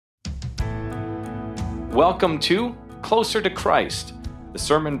Welcome to Closer to Christ, the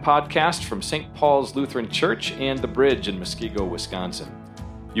sermon podcast from St. Paul's Lutheran Church and The Bridge in Muskego, Wisconsin.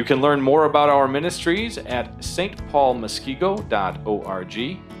 You can learn more about our ministries at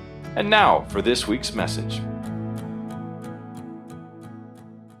stpaulmuskego.org. And now for this week's message.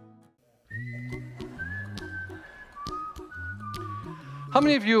 How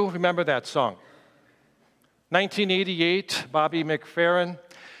many of you remember that song? 1988, Bobby McFerrin.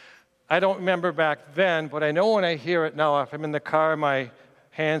 I don't remember back then, but I know when I hear it now, if I'm in the car, my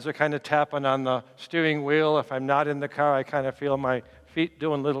hands are kind of tapping on the steering wheel. If I'm not in the car, I kind of feel my feet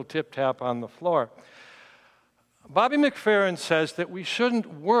doing a little tip-tap on the floor. Bobby McFerrin says that we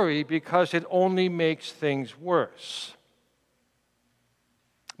shouldn't worry because it only makes things worse.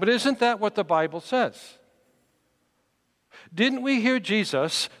 But isn't that what the Bible says? Didn't we hear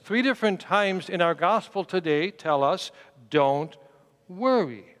Jesus 3 different times in our gospel today tell us, don't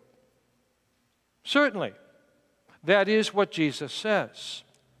worry? Certainly, that is what Jesus says.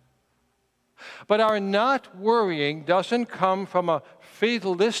 But our not worrying doesn't come from a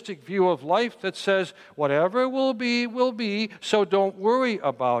fatalistic view of life that says, whatever will be, so don't worry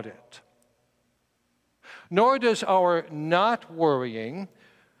about it. Nor does our not worrying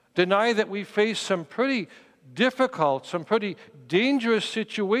deny that we face some pretty difficult, some pretty dangerous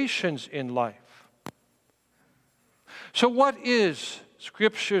situations in life. So what is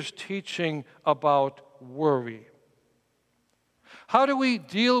Scripture's teaching about worry? How do we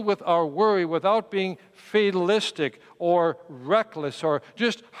deal with our worry without being fatalistic or reckless or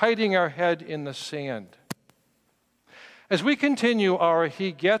just hiding our head in the sand? As we continue our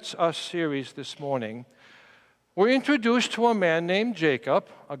He Gets Us series this morning, we're introduced to a man named Jacob,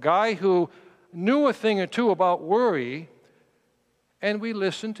 a guy who knew a thing or two about worry, and we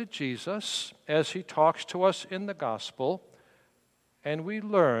listen to Jesus as he talks to us in the gospel, and we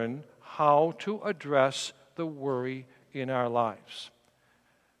learn how to address the worry in our lives.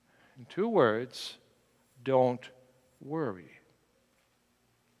 In 2 words, don't worry.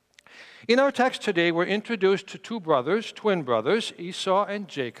 In our text today, we're introduced to 2 brothers, twin brothers, Esau and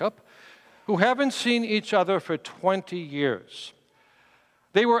Jacob, who haven't seen each other for 20 years.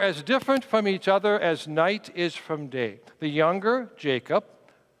 They were as different from each other as night is from day. The younger, Jacob,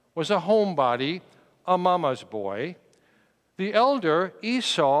 was a homebody, a mama's boy. The elder,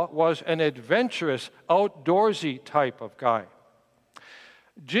 Esau, was an adventurous, outdoorsy type of guy.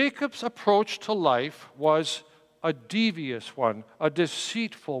 Jacob's approach to life was a devious one, a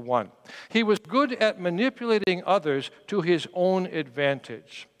deceitful one. He was good at manipulating others to his own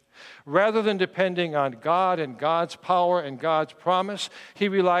advantage. Rather than depending on God and God's power and God's promise, he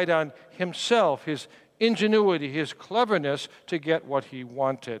relied on himself, his ingenuity, his cleverness to get what he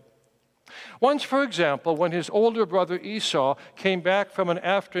wanted. Once, for example, when his older brother Esau came back from an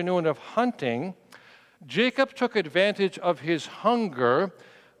afternoon of hunting, Jacob took advantage of his hunger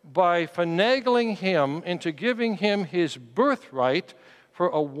by finagling him into giving him his birthright for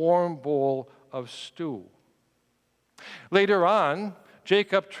a warm bowl of stew. Later on,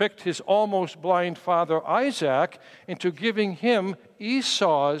 Jacob tricked his almost blind father Isaac into giving him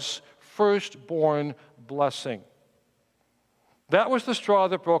Esau's firstborn blessing. That was the straw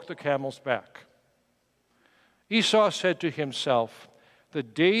that broke the camel's back. Esau said to himself, "The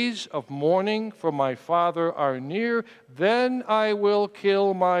days of mourning for my father are near, then I will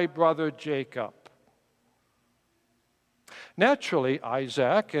kill my brother Jacob." Naturally,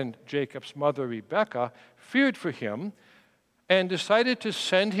 Isaac and Jacob's mother Rebekah feared for him and decided to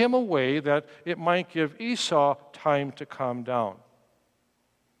send him away that it might give Esau time to calm down.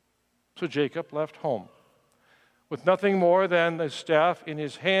 So Jacob left home with nothing more than the staff in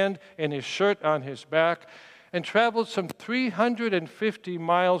his hand and his shirt on his back, and traveled some 350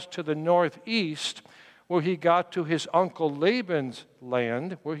 miles to the northeast, where he got to his uncle Laban's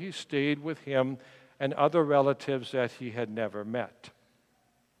land, where he stayed with him and other relatives that he had never met.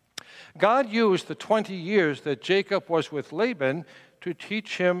 God used the 20 years that Jacob was with Laban to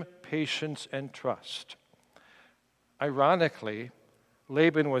teach him patience and trust. Ironically,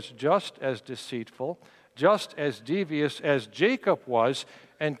 Laban was just as deceitful, just as devious as Jacob was,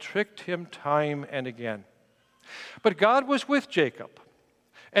 and tricked him time and again. But God was with Jacob,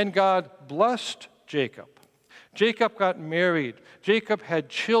 and God blessed Jacob. Jacob got married, Jacob had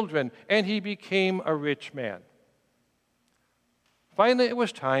children, and he became a rich man. Finally, it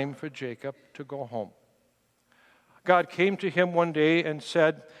was time for Jacob to go home. God came to him one day and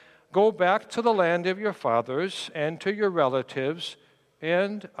said, "Go back to the land of your fathers and to your relatives,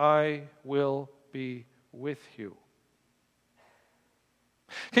 and I will be with you."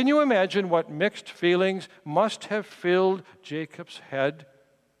 Can you imagine what mixed feelings must have filled Jacob's head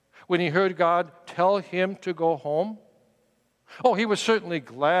when he heard God tell him to go home? Oh, he was certainly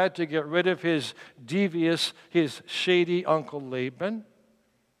glad to get rid of his devious, his shady Uncle Laban.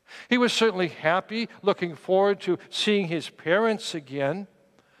 He was certainly happy, looking forward to seeing his parents again.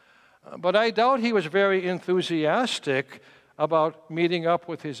 But I doubt he was very enthusiastic about meeting up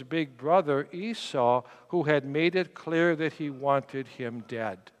with his big brother Esau, who had made it clear that he wanted him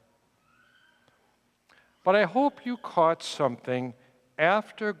dead. But I hope you caught something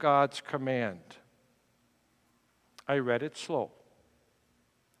after God's command. I read it slow.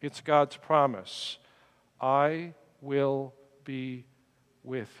 It's God's promise. I will be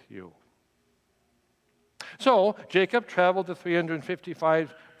with you. So Jacob traveled the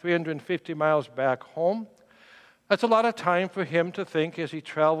 350 miles back home. That's a lot of time for him to think as he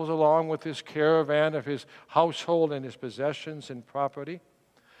travels along with his caravan of his household and his possessions and property.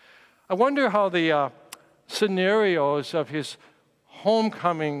 I wonder how the scenarios of his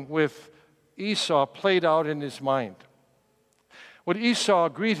homecoming with Esau played out in his mind. Would Esau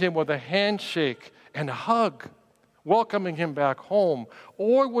greet him with a handshake and a hug, welcoming him back home?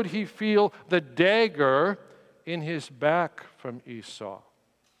 Or would he feel the dagger in his back from Esau?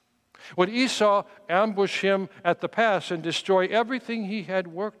 Would Esau ambush him at the pass and destroy everything he had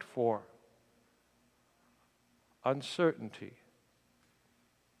worked for? Uncertainty,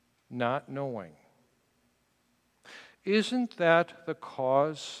 not knowing. Isn't that the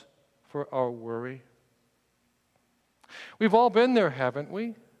cause for our worry? We've all been there, haven't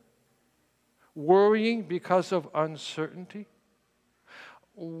we? Worrying because of uncertainty.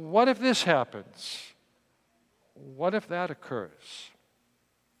 What if this happens? What if that occurs?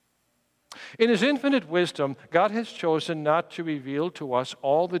 In His infinite wisdom, God has chosen not to reveal to us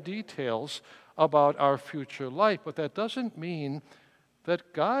all the details about our future life, but that doesn't mean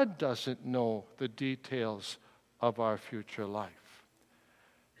that God doesn't know the details of our future life.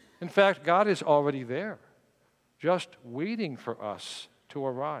 In fact, God is already there, just waiting for us to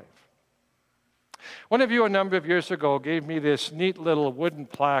arrive. One of you a number of years ago gave me this neat little wooden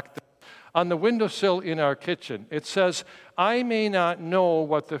plaque on the windowsill in our kitchen. It says, "I may not know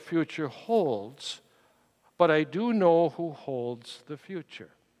what the future holds, but I do know who holds the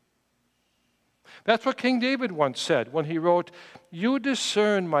future." That's what King David once said when he wrote, "You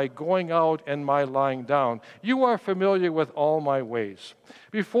discern my going out and my lying down. You are familiar with all my ways.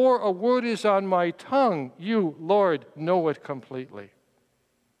 Before a word is on my tongue, you, Lord, know it completely."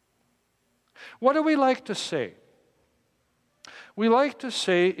 What do we like to say? We like to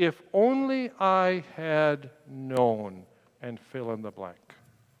say, "If only I had known," and fill in the blank.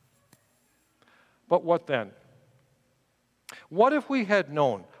 But what then? What if we had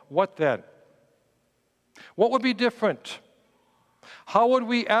known? What then? What would be different? How would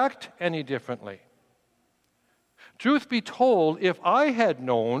we act any differently? Truth be told, if I had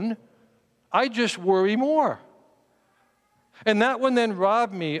known, I'd just worry more. And that would then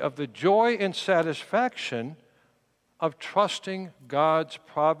rob me of the joy and satisfaction of trusting God's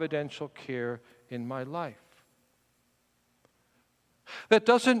providential care in my life. That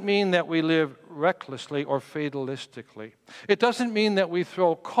doesn't mean that we live recklessly or fatalistically. It doesn't mean that we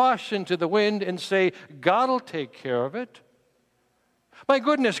throw caution to the wind and say, God will take care of it. My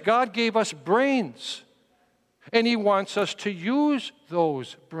goodness, God gave us brains, and He wants us to use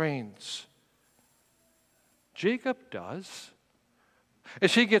those brains. Jacob does.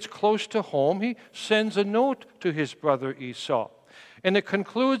 As he gets close to home, he sends a note to his brother Esau. And it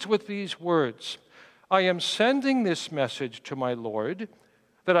concludes with these words, "I am sending this message to my Lord,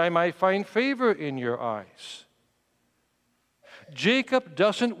 that I might find favor in your eyes." Jacob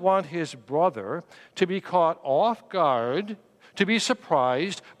doesn't want his brother to be caught off guard, to be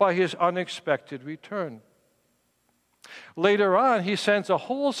surprised by his unexpected return. Later on, he sends a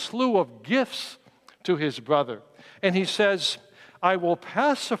whole slew of gifts to his brother. And he says, "I will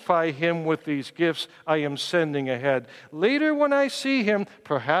pacify him with these gifts I am sending ahead. Later when I see him,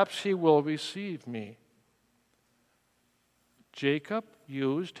 perhaps he will receive me." Jacob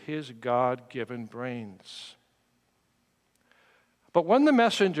used his God-given brains. But when the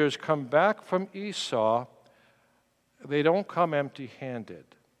messengers come back from Esau, they don't come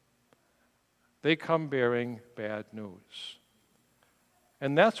empty-handed. They come bearing bad news.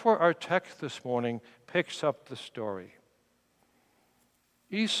 And that's where our text this morning picks up the story.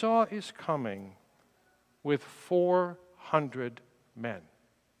 Esau is coming with 400 men.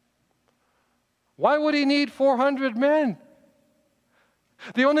 Why would he need 400 men?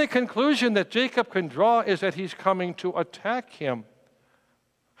 The only conclusion that Jacob can draw is that he's coming to attack him.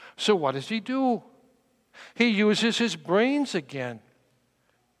 So what does he do? He uses his brains again.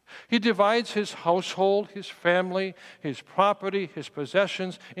 He divides his household, his family, his property, his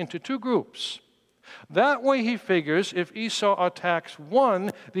possessions into two groups. That way, he figures, if Esau attacks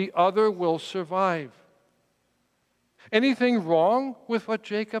one, the other will survive. Anything wrong with what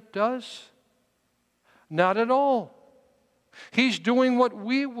Jacob does? Not at all. He's doing what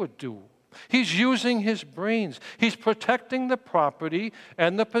we would do. He's using his brains. He's protecting the property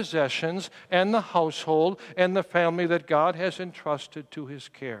and the possessions and the household and the family that God has entrusted to his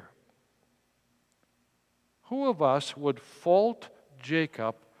care. Who of us would fault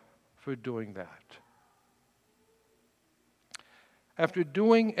Jacob for doing that? After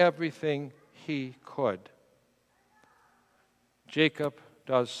doing everything he could, Jacob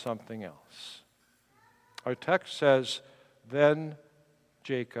does something else. Our text says, then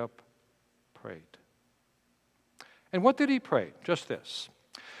Jacob prayed. And what did he pray? Just this.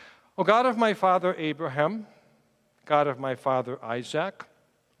 O God of my father Abraham, God of my father Isaac,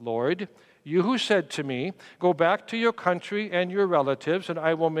 Lord, you who said to me, go back to your country and your relatives, and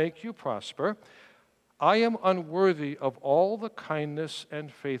I will make you prosper, I am unworthy of all the kindness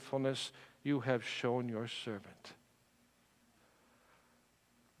and faithfulness you have shown your servant.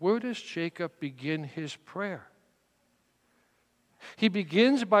 Where does Jacob begin his prayer? He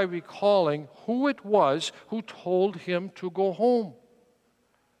begins by recalling who it was who told him to go home.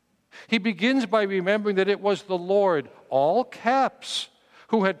 He begins by remembering that it was the Lord, all caps,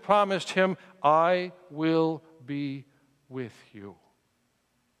 who had promised him, I will be with you.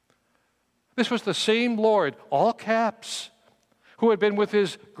 This was the same Lord, all caps, who had been with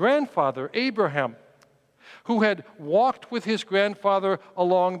his grandfather, Abraham, who had walked with his grandfather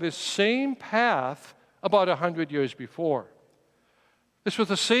along this same path about 100 years before. This was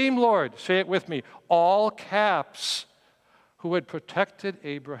the same Lord, say it with me, all caps, who had protected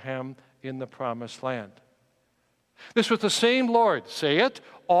Abraham in the promised land. This was the same Lord, say it,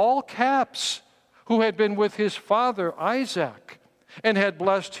 all caps, who had been with his father Isaac and had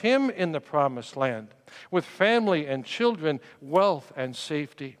blessed him in the promised land with family and children, wealth and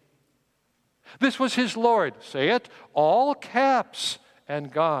safety. This was his Lord, say it, all caps,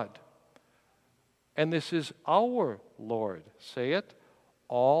 and God. And this is our Lord, say it,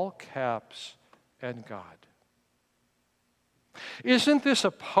 all caps, and God. Isn't this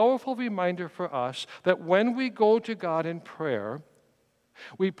a powerful reminder for us that when we go to God in prayer,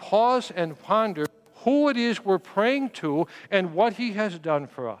 we pause and ponder who it is we're praying to and what he has done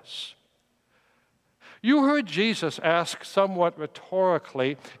for us? You heard Jesus ask somewhat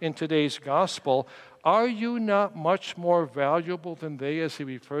rhetorically in today's gospel, are you not much more valuable than they, as he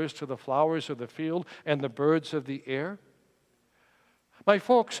refers to the flowers of the field and the birds of the air? My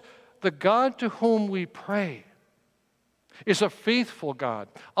folks, the God to whom we pray is a faithful God,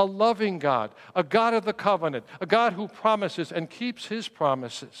 a loving God, a God of the covenant, a God who promises and keeps his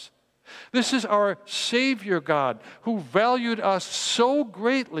promises. This is our Savior God who valued us so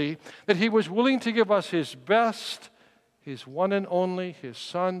greatly that he was willing to give us his best, his one and only, his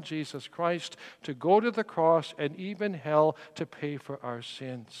Son, Jesus Christ, to go to the cross and even hell to pay for our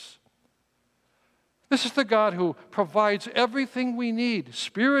sins. This is the God who provides everything we need,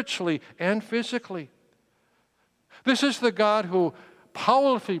 spiritually and physically. This is the God who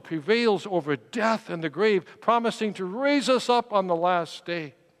powerfully prevails over death and the grave, promising to raise us up on the last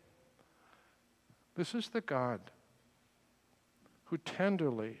day. This is the God who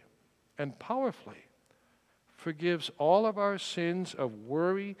tenderly and powerfully forgives all of our sins of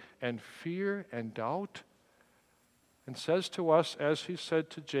worry and fear and doubt, and says to us, as he said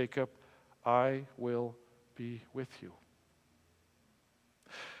to Jacob, I will be with you.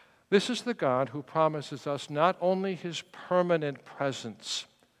 This is the God who promises us not only his permanent presence,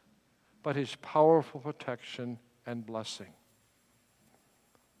 but his powerful protection and blessing.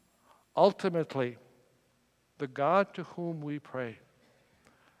 Ultimately, the God to whom we pray,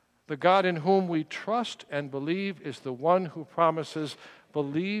 the God in whom we trust and believe, is the one who promises,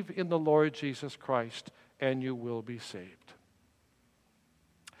 believe in the Lord Jesus Christ, and you will be saved.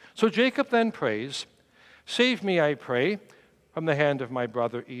 So Jacob then prays, save me, I pray, from the hand of my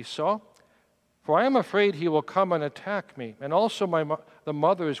brother Esau, for I am afraid he will come and attack me, and also the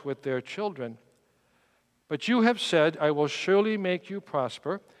mothers with their children. But you have said, I will surely make you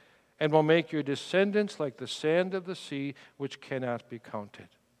prosper, and will make your descendants like the sand of the sea, which cannot be counted.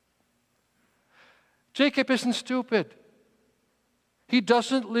 Jacob isn't stupid. He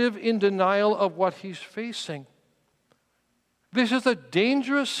doesn't live in denial of what he's facing. This is a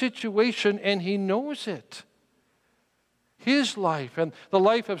dangerous situation, and he knows it. His life and the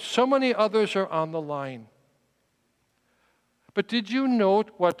life of so many others are on the line. But did you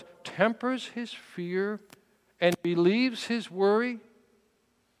note what tempers his fear and relieves his worry?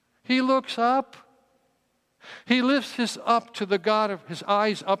 He looks up. He lifts his eyes up to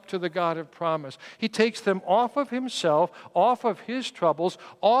the God of promise. He takes them off of himself, off of his troubles,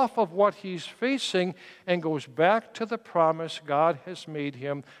 off of what he's facing, and goes back to the promise God has made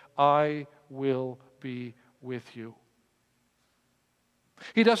him, I will be with you.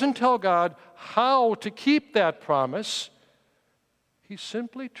 He doesn't tell God how to keep that promise. He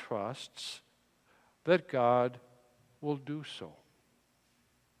simply trusts that God will do so.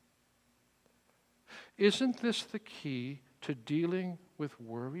 Isn't this the key to dealing with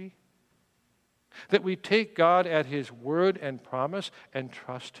worry? That we take God at his word and promise and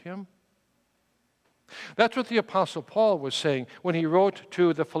trust him? That's what the Apostle Paul was saying when he wrote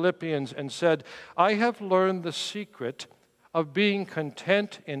to the Philippians and said, I have learned the secret of being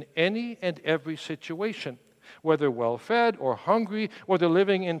content in any and every situation, whether well-fed or hungry, whether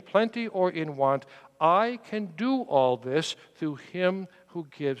living in plenty or in want. I can do all this through him who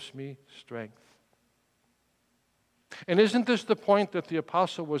gives me strength. And isn't this the point that the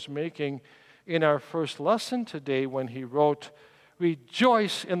apostle was making in our first lesson today when he wrote,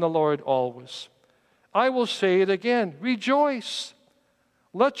 rejoice in the Lord always. I will say it again, rejoice.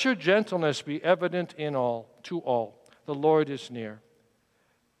 Let your gentleness be evident to all. The Lord is near.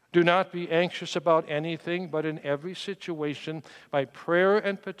 Do not be anxious about anything, but in every situation, by prayer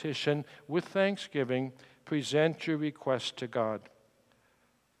and petition, with thanksgiving, present your requests to God.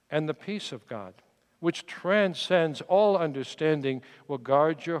 And the peace of God, which transcends all understanding, will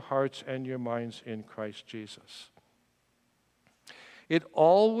guard your hearts and your minds in Christ Jesus. It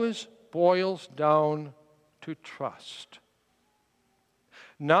always boils down to trust.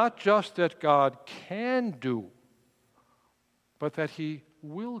 Not just that God can do, but that he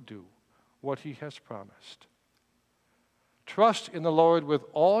will do what he has promised. Trust in the Lord with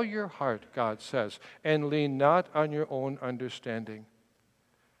all your heart, God says, and lean not on your own understanding.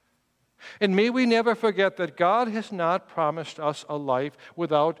 And may we never forget that God has not promised us a life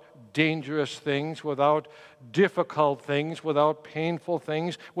without dangerous things, without difficult things, without painful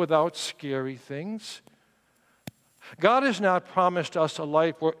things, without scary things. God has not promised us a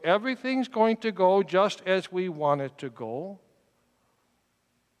life where everything's going to go just as we want it to go.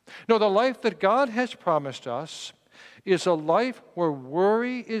 No, the life that God has promised us is a life where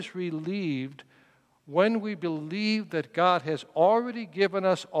worry is relieved when we believe that God has already given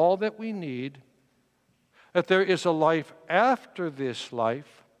us all that we need, that there is a life after this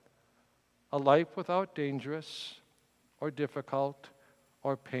life, a life without dangerous or difficult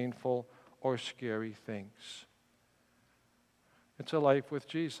or painful or scary things. It's a life with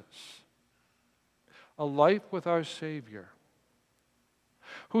Jesus, a life with our Savior,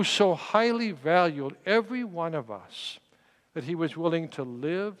 who so highly valued every one of us that he was willing to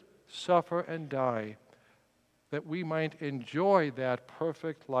live, suffer, and die, that we might enjoy that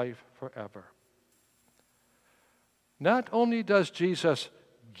perfect life forever. Not only does Jesus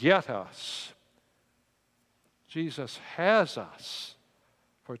get us, Jesus has us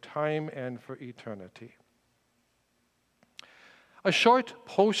for time and for eternity. A short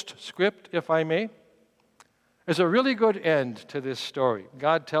postscript, if I may. There's a really good end to this story.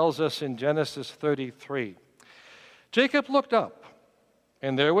 God tells us in Genesis 33, Jacob looked up,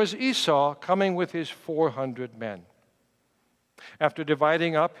 and there was Esau coming with his 400 men. After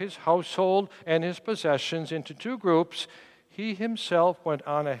dividing up his household and his possessions into two groups, he himself went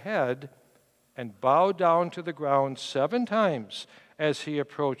on ahead and bowed down to the ground 7 times as he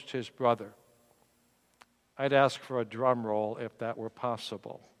approached his brother. I'd ask for a drum roll if that were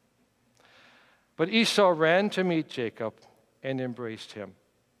possible. But Esau ran to meet Jacob and embraced him.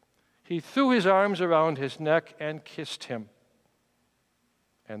 He threw his arms around his neck and kissed him,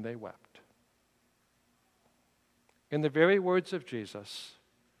 and they wept. In the very words of Jesus,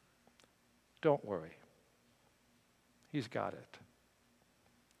 don't worry. He's got it.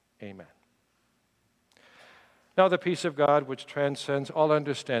 Amen. Now the peace of God, which transcends all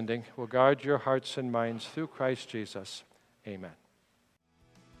understanding, will guard your hearts and minds through Christ Jesus. Amen.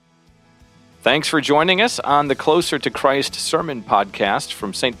 Thanks for joining us on the Closer to Christ Sermon Podcast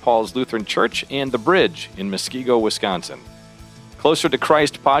from St. Paul's Lutheran Church and The Bridge in Muskego, Wisconsin. Closer to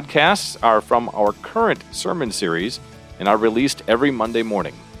Christ podcasts are from our current sermon series and are released every Monday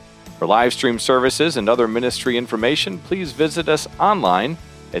morning. For live stream services and other ministry information, please visit us online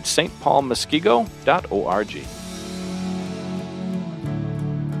at stpaulmuskego.org.